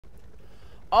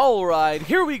Alright,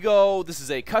 here we go. This is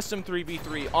a custom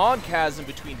 3v3 on Chasm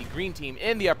between the green team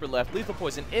in the upper left,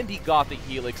 Lethalpoison in the Gothic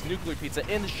Helix, NuclearPizza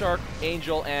in the Shark,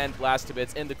 Angel, and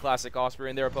BlastToBits in the Classic Osprey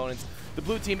and their opponents. The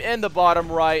blue team in the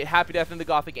bottom right, happydeath in the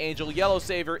Gothic Angel,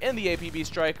 YellowSavior in the APB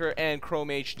Striker, and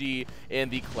ChromeHD in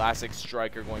the Classic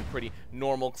Striker. Going pretty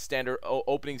normal, standard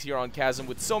openings here on Chasm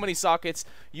with so many sockets.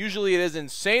 Usually it is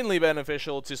insanely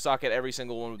beneficial to socket every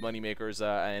single one with moneymakers,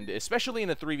 and especially in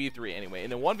a 3v3 anyway.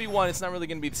 In a 1v1, it's not really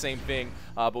going to be the same thing,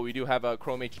 but we do have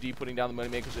ChromeHD putting down the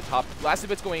moneymakers at top.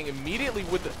 BlastToBits going immediately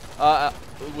with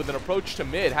an approach to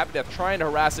mid. happydeath trying to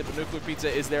harass it, but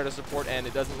NuclearPizza is there to support, and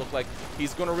it doesn't look like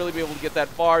he's going to really be able to get that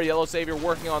far. YellowSavior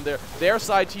working on their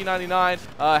side, T99.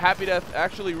 happydeath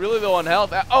actually really low on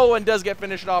health. Oh, and does get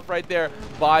finished off right there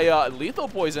by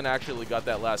Lethalpoison. Actually got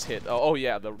that last hit. Oh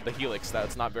yeah, the Helix.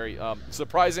 That's not very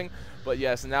surprising. But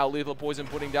yes, now Lethalpoison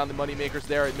putting down the moneymakers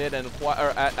there at mid and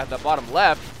at the bottom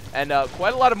left. And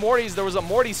quite a lot of Mortys. There was a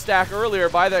Morty stack earlier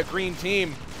by that green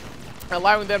team,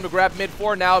 allowing them to grab mid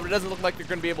 4 now, but it doesn't look like they're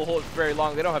going to be able to hold it for very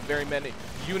long. They don't have very many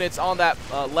units on that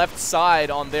left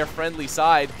side, on their friendly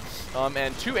side.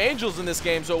 And 2 Angels in this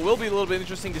game, so it will be a little bit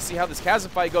interesting to see how this Chasm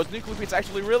fight goes. NuclearPizza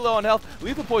actually really low on health.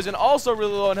 Lethalpoison also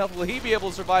really low on health. Will he be able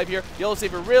to survive here?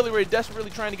 YellowSavior really desperately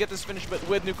trying to get this finish, but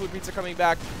with NuclearPizza coming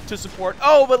back to support.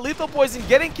 Oh, but Lethalpoison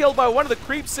getting killed by one of the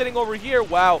creeps sitting over here.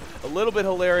 Wow, a little bit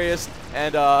hilarious.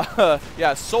 And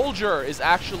yeah, Soldier is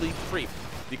actually creep,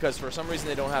 because for some reason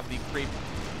they don't have the creep,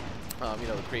 you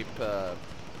know, the creep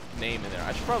name in there.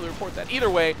 I should probably report that. Either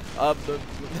way,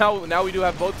 now we do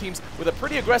have both teams with a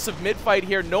pretty aggressive mid fight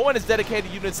here. No one has dedicated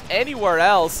units anywhere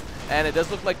else, and it does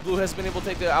look like Blue has been able to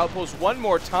take the outpost one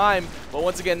more time, but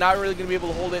once again, not really going to be able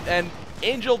to hold it. And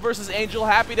Angel versus Angel,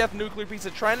 happydeath,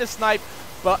 NuclearPizza trying to snipe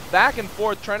back and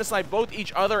forth, trying to snipe both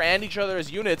each other and each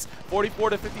other's units.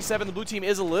 44 to 57, the blue team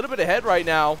is a little bit ahead right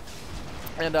now.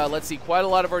 And let's see, quite a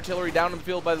lot of artillery down in the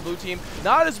field by the blue team.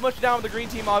 Not as much down with the green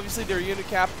team. Obviously, their unit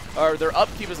cap, or their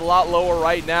upkeep is a lot lower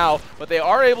right now. But they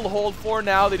are able to hold 4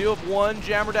 now. They do have 1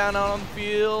 jammer down out on the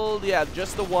field. Yeah,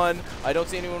 just the 1. I don't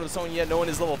see anyone with someone yet. No one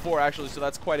is level 4, actually, so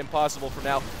that's quite impossible for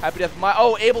now.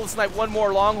 happydeath, able to snipe 1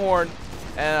 more Longhorn.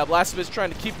 And BlastToBits trying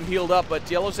to keep him healed up, but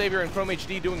YellowSavior and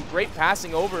ChromeHD doing great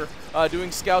passing over, doing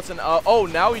scouts. And oh,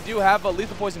 now we do have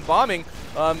Lethalpoison bombing,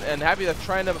 and happydeath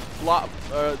trying to block,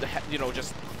 you know,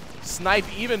 just snipe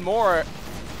even more.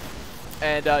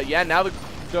 And yeah, now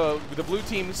the blue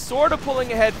team sort of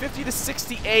pulling ahead, 50 to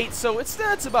 68. So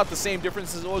that's about the same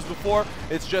difference as it was before.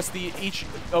 It's just each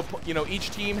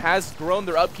team has grown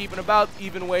their upkeep in about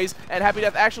even ways. And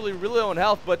happydeath actually really low on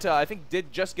health, but I think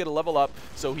did just get a level up,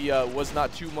 so he was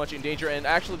not too much in danger. And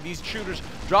actually, these shooters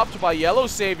dropped by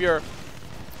YellowSavior,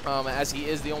 as he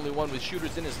is the only one with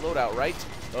shooters in his loadout, right?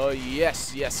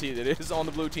 Yes, it is on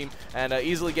the blue team, and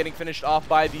easily getting finished off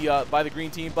by the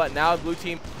green team. But now the blue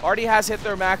team already has hit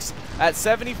their max at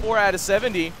 74 out of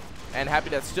 70, and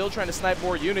happydeath still trying to snipe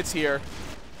more units here.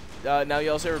 Now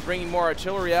YellowSavior bringing more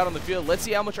artillery out on the field. Let's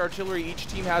see how much artillery each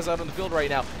team has out on the field right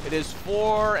now. It is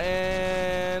 4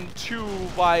 and 2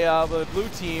 by the blue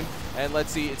team. And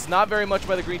let's see, it's not very much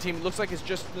by the green team. It looks like it's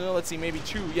just, let's see, maybe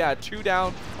 2. Yeah, 2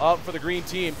 down for the green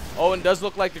team. Oh, and it does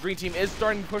look like the green team is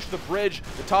starting to push the bridge,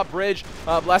 the top bridge.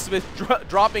 BlastToBits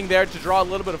dropping there to draw a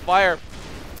little bit of fire.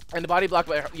 And the body block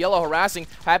by Yellow harassing.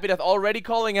 happydeath already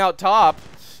calling out top.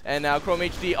 And now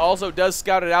ChromeHD also does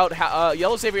scout it out.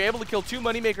 YellowSavior able to kill 2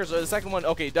 moneymakers. The second one,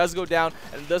 okay, does go down,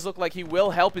 and it does look like he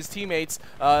will help his teammates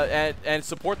and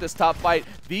support this top fight.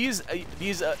 These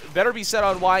better be set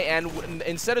on Y, and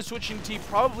instead of switching T,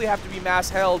 probably have to be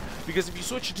mass held, because if you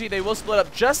switch to T, they will split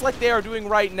up just like they are doing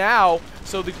right now.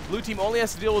 So the blue team only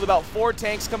has to deal with about 4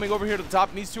 tanks coming over here to the top,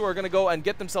 and these 2 are going to go and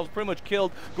get themselves pretty much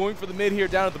killed, going for the mid here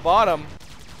down at the bottom.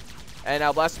 And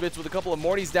now BlastToBits with a couple of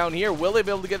Mortys down here. Will they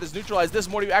be able to get this neutralized? This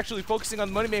Morty actually focusing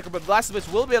on the moneymaker, but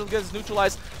BlastToBits will be able to get this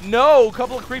neutralized. No! A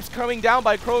couple of creeps coming down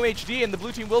by ChromeHD, and the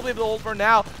blue team will be able to hold for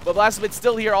now. But BlastToBits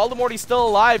still here. All the Mortys still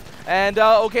alive. And,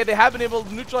 okay, they have been able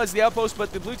to neutralize the outpost,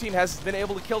 but the blue team has been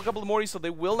able to kill a couple of Mortys, so they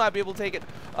will not be able to take it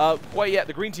quite yet.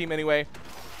 The green team, anyway.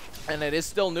 And it is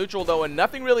still neutral, though, and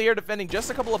nothing really here defending. Just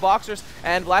a couple of boxers,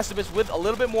 and BlastToBits with a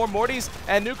little bit more Mortys,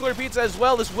 and NuclearPizza as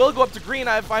well. This will go up to green,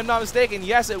 if I'm not mistaken.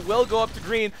 Yes, it will go up to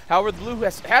green. However, the blue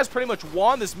has pretty much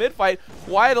won this mid-fight.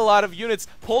 Quite a lot of units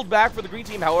pulled back for the green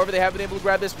team. However, they have been able to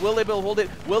grab this. Will they be able to hold it?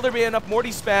 Will there be enough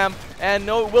Morty spam? And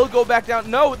no, it will go back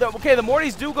down. No, okay, the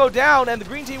Mortys do go down, and the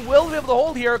green team will be able to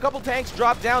hold here. A couple tanks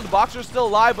drop down. The boxers still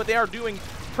alive, but they are doing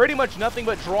pretty much nothing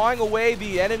but drawing away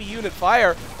the enemy unit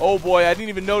fire. Oh boy, I didn't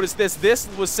even notice this. This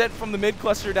was sent from the mid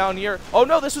cluster down here. Oh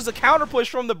no, this was a counter push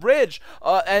from the bridge.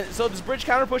 And so this bridge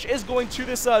counter push is going to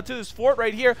this fort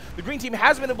right here. The green team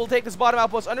has been able to take this bottom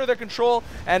outpost under their control,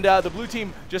 and the blue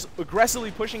team just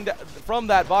aggressively pushing from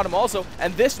that bottom also.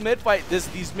 And this mid fight,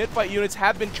 these mid fight units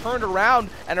have been turned around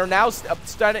and are now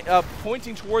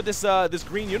pointing toward this this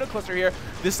green unit cluster here.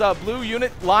 This blue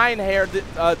unit line here,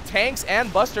 tanks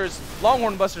and busters,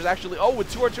 Longhorn busters actually. Oh,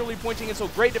 with 2 artillery pointing in, so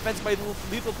great defense by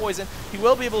Lethalpoison. He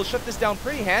will be able to shut this down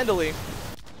pretty handily.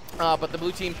 But the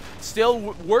blue team still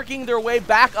working their way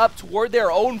back up toward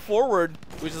their own forward,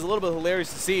 which is a little bit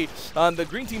hilarious to see. The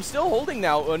green team still holding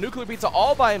now. NuclearPizza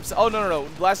all by himself. Oh, no.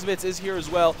 BlastToBits is here as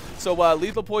well. So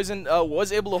Lethalpoison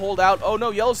was able to hold out. Oh,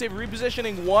 no. YellowSavior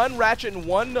repositioning 1 Ratchet and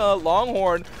 1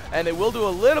 Longhorn. And it will do a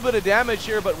little bit of damage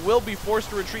here, but will be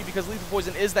forced to retreat because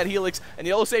Lethalpoison is that Helix. And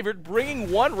YellowSavior bringing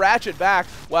 1 Ratchet back.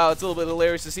 Wow, it's a little bit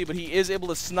hilarious to see, but he is able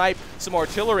to snipe some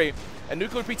artillery. And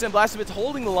NuclearPizza and BlastToBits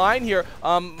holding the line here.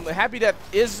 happydeath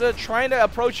is trying to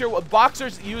approach here with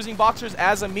boxers, using boxers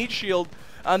as a meat shield.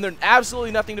 There's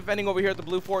absolutely nothing defending over here at the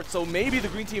blue fort, so maybe the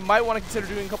green team might want to consider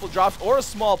doing a couple drops or a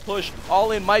small push.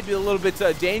 All in might be a little bit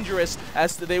dangerous,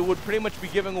 as they would pretty much be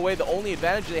giving away the only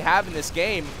advantage they have in this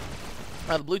game.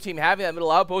 The blue team having that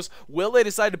middle outpost. Will they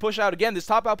decide to push out again? This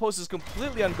top outpost is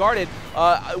completely unguarded.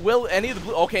 Will any of the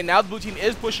blue... Okay, now the blue team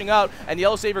is pushing out, and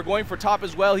YellowSavior going for top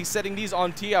as well. He's setting these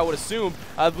on T, I would assume.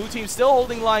 The blue team still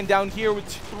holding line down here with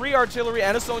 3 artillery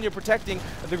and a Sonya protecting.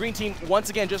 The green team, once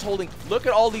again, just holding. Look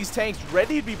at all these tanks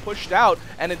ready to be pushed out,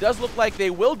 and it does look like they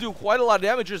will do quite a lot of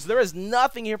damage. There is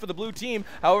nothing here for the blue team.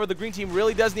 However, the green team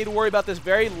really does need to worry about this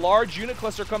very large unit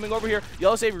cluster coming over here.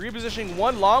 YellowSavior repositioning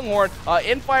 1 Longhorn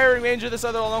in firing range of this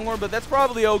other Longhorn, but that's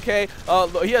probably okay.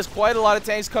 He has quite a lot of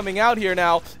tanks coming out here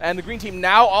now, and the green team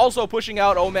now also pushing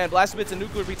out. Oh man, BlastToBits and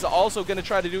NuclearPizza also going to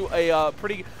try to do a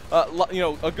pretty,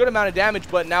 a good amount of damage,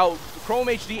 but now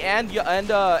ChromeHD and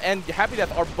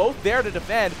happydeath are both there to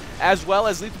defend, as well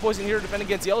as Lethalpoison here to defend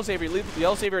against YellowSavior.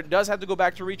 YellowSavior does have to go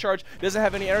back to recharge, doesn't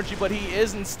have any energy, but he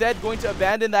is instead going to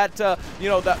abandon that,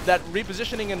 that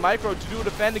repositioning in micro to do a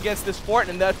defend against this fort,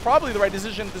 and that's probably the right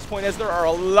decision at this point, as there are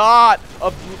a lot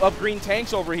of green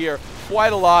tanks over here,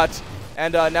 quite a lot.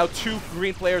 And now 2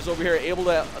 green players over here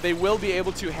they will be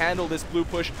able to handle this blue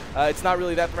push. It's not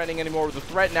really that threatening anymore. The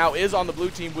threat now is on the blue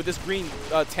team with this green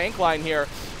tank line here.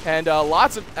 And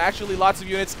lots of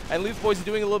units, and Lethalpoison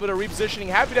doing a little bit of repositioning.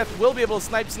 happydeath will be able to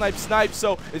snipe,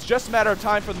 so it's just a matter of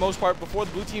time for the most part before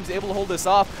the blue team's able to hold this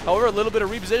off. However, a little bit of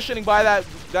repositioning by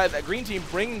that green team,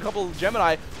 bringing a couple of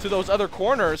Gemini to those other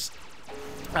corners.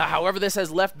 However, this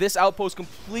has left this outpost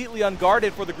completely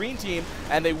unguarded for the green team,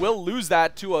 and they will lose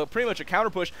that to pretty much a counter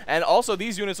push. And also,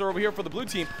 these units are over here for the blue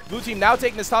team. Blue team now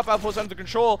taking this top outpost under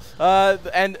control,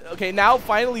 and okay, now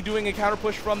finally doing a counter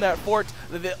push from that fort.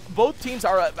 Both teams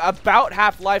are about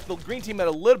half life. The green team at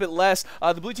a little bit less.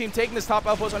 The blue team taking this top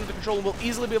outpost under control and will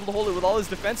easily be able to hold it with all his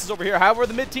defenses over here. However,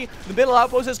 the middle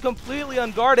outpost is completely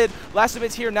unguarded.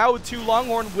 BlastToBits here now with 2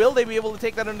 Longhorn. Will they be able to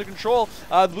take that under control?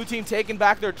 The blue team taking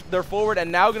back their forward, and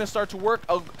now going to start to work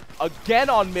again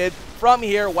on mid from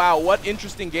here. Wow, what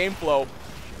interesting game flow.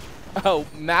 Oh,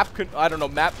 map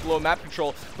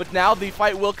control. But now the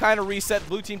fight will kind of reset.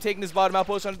 Blue team taking this bottom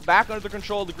outpost back under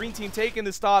control. The green team taking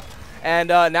this top. And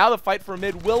now the fight for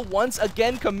mid will once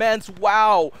again commence.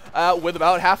 Wow, with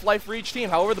about half-life for each team.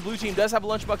 However, the blue team does have a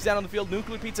lunchbox down on the field.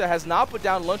 NuclearPizza has not put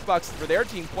down lunchboxes for their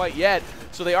team quite yet.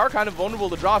 So they are kind of vulnerable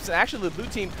to drops. And actually, the blue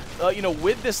team,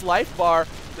 with this life bar,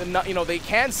 they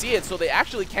can see it, so they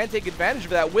actually can take advantage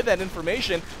of that with that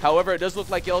information. However, it does look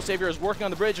like YellowSavior is working on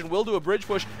the bridge and will do a bridge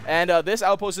push, and this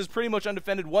outpost is pretty much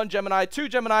undefended. 1 Gemini, 2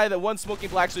 Gemini, the 1 Smoking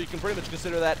Black, so you can pretty much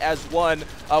consider that as 1.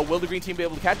 Will the green team be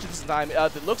able to catch it this time?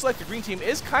 It looks like the green team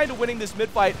is kind of winning this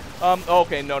mid-fight.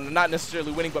 Okay, no, not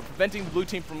necessarily winning, but preventing the blue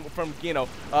team from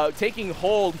taking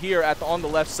hold here on the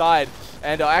left side.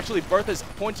 And actually, Bertha's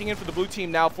pointing in for the blue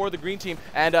team now for the green team,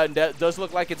 and that does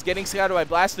look like it's getting scouted by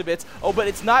BlastToBits. Oh, but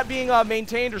it's not being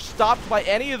maintained or stopped by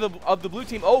any of the blue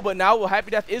team. Oh, but now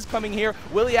happydeath is coming here.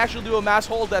 Will he actually do a mass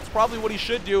hold? That's probably what he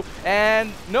should do.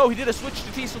 And no, he did a switch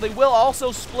to T, so they will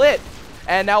also split.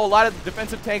 And now a lot of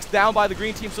defensive tanks down by the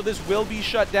green team, so this will be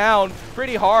shut down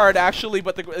pretty hard, actually.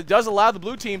 But it does allow the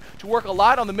blue team to work a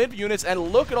lot on the mid units.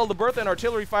 And look at all the Bertha and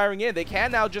artillery firing in. They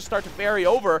can now just start to ferry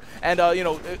over and,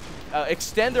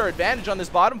 extend their advantage on this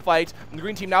bottom fight. And the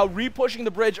green team now re-pushing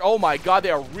the bridge. Oh my god,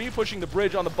 they are re-pushing the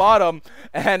bridge on the bottom.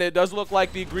 And it does look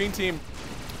like the green team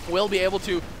will be able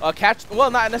to catch,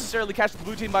 well, not necessarily catch the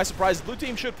blue team by surprise. The blue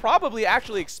team should probably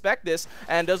actually expect this,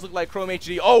 and does look like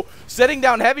ChromeHD, oh, setting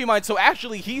down Heavy Mine, so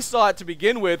actually he saw it to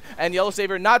begin with, and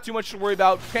YellowSavior not too much to worry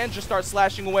about, can just start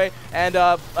slashing away, and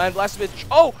BlastToBits,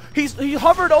 oh, he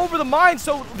hovered over the mine,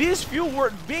 so these few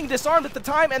were being disarmed at the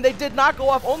time, and they did not go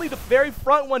off, only the very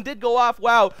front one did go off.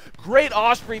 Wow, great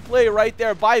Osprey play right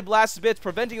there by BlastToBits,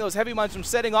 preventing those Heavy Mines from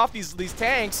setting off these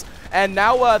tanks, and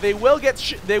now they will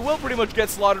pretty much get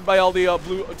slaughtered by all the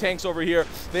blue tanks over here.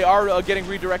 They are getting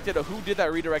redirected. Who did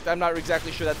that redirect? I'm not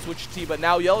exactly sure. That's Switch T, but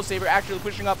now YellowSavior actually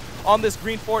pushing up on this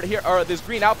green fort here, or this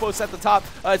green outpost at the top.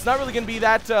 It's not really going to be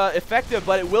that effective,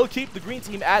 but it will keep the green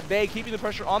team at bay, keeping the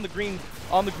pressure on the green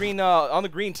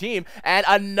team. And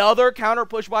another counter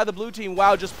push by the blue team.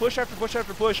 Wow, just push after push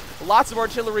after push. Lots of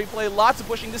artillery play, lots of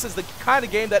pushing. This is the kind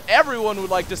of game that everyone would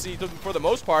like to see for the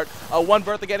most part. One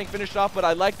Bertha getting finished off, but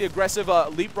I like the aggressive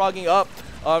leapfrogging up.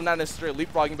 Not necessarily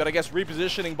leapfrogging, but I guess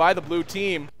repositioning by the blue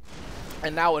team.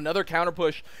 And now another counter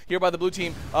push here by the blue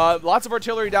team. Lots of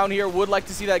artillery down here. Would like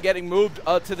to see that getting moved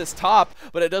to this top,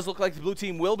 but it does look like the blue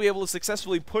team will be able to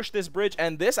successfully push this bridge,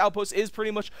 and this outpost is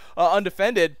pretty much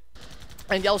undefended.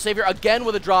 And YellowSavior again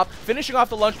with a drop, finishing off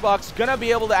the lunchbox, gonna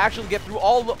be able to actually get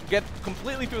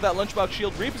completely through that lunchbox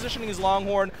shield, repositioning his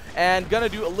Longhorn, and gonna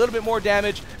do a little bit more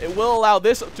damage. It will allow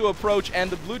this to approach, and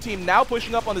the blue team now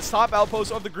pushing up on this top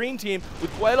outpost of the green team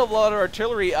with quite a lot of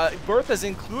artillery, Bertha's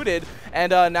included,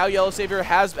 and now YellowSavior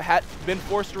has been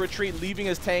forced to retreat, leaving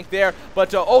his tank there.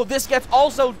 But oh, this gets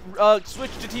also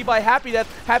switched to T by happydeath.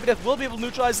 happydeath will be able to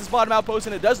neutralize this bottom outpost,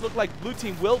 and it does look like the blue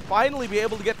team will finally be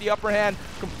able to get the upper hand,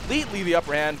 completely the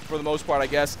upper hand for the most part, I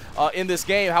guess, in this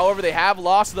game. However, they have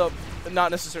lost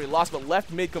not necessarily lost, but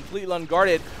left mid completely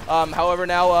unguarded. However,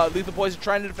 now Lethalpoison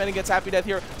trying to defend against happydeath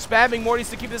here, spamming Mortys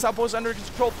to keep this outpost under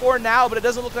control for now, but it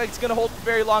doesn't look like it's going to hold for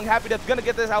very long. happydeath going to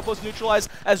get this outpost neutralized,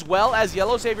 as well as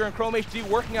YellowSavior and ChromeHD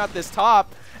working out this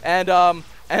top, and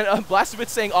BlastToBits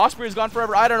saying Osprey is gone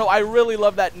forever. I don't know. I really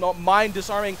love that mine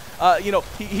disarming. You know,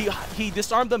 he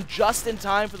disarmed them just in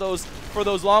time for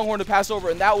those Longhorn to pass over,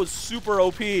 and that was super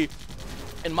OP.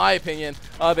 In my opinion,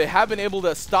 they have been able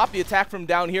to stop the attack from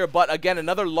down here, but again,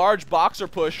 another large boxer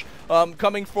push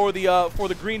coming for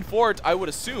the green fort, I would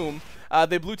assume.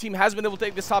 The blue team has been able to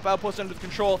take this top outpost under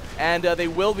control, and they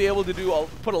will be able to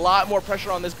put a lot more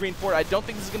pressure on this green fort. I don't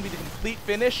think this is going to be the complete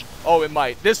finish. Oh, it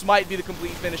might. This might be the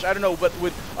complete finish. I don't know, but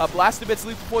with BlastToBits,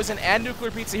 LethalPoison, and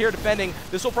NuclearPizza here defending,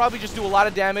 this will probably just do a lot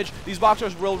of damage. These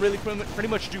boxers will really pretty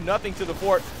much do nothing to the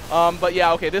fort. But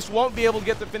yeah, okay, this won't be able to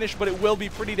get the finish, but it will be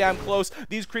pretty damn close.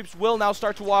 These creeps will now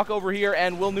start to walk over here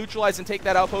and will neutralize and take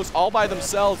that outpost all by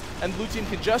themselves, and blue team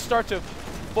can just start to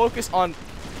focus on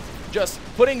just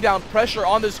putting down pressure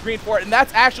on this green fort, and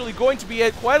that's actually going to be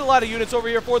it. Quite a lot of units over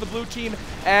here for the blue team,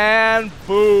 and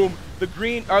boom, the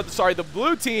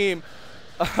blue team.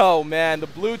 Oh man, the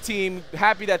blue team,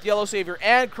 happydeath YellowSavior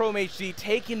and ChromeHD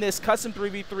taking this custom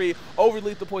 3v3 over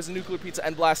Lethalpoison NuclearPizza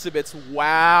and BlastToBits.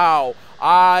 Wow.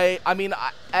 I mean,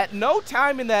 at no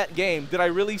time in that game did I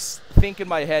really think in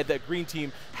my head that green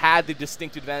team had the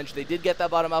distinct advantage. They did get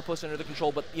that bottom outpost under the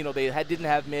control, but you know, they didn't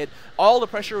have mid. All the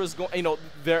pressure was going, you know,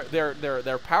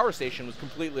 their power station was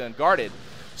completely unguarded.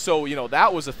 So, you know,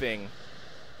 that was a thing.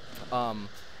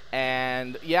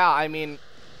 And yeah, I mean,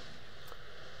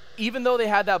 even though they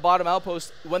had that bottom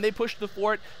outpost, when they pushed the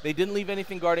fort, they didn't leave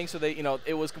anything guarding, so they, you know,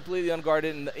 it was completely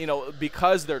unguarded, and you know,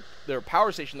 because their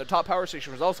power station, their top power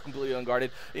station was also completely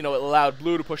unguarded, you know, it allowed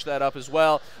blue to push that up as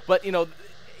well. But you know,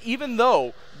 even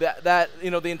though that you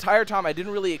know, the entire time I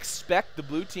didn't really expect the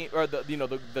blue team or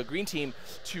the green team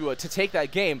to take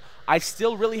that game, I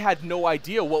still really had no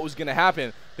idea what was going to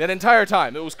happen that entire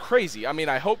time. It was crazy. I mean,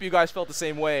 I hope you guys felt the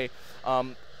same way.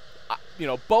 You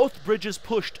know, both bridges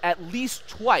pushed at least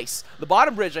twice. The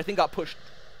bottom bridge, I think, got pushed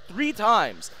 3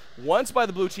 times. Once by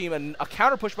the blue team, and a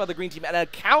counter push by the green team, and a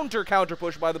counter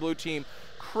push by the blue team.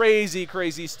 Crazy,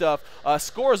 crazy stuff.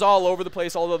 Scores all over the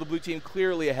place, although the blue team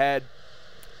clearly ahead.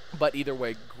 But either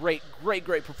way, great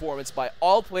performance by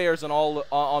all players and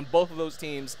on both of those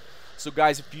teams. So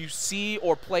guys, if you see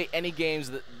or play any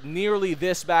games that nearly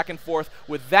this back and forth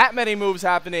with that many moves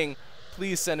happening,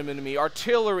 please send them in to me.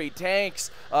 Artillery,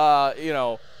 tanks, you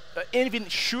know, even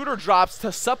shooter drops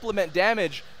to supplement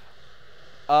damage.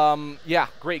 Yeah,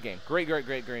 great game. Great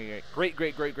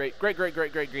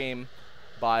game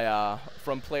by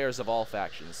from players of all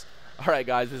factions. All right,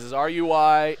 guys, this is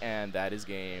RUI, and that is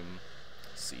game.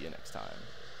 See you next time.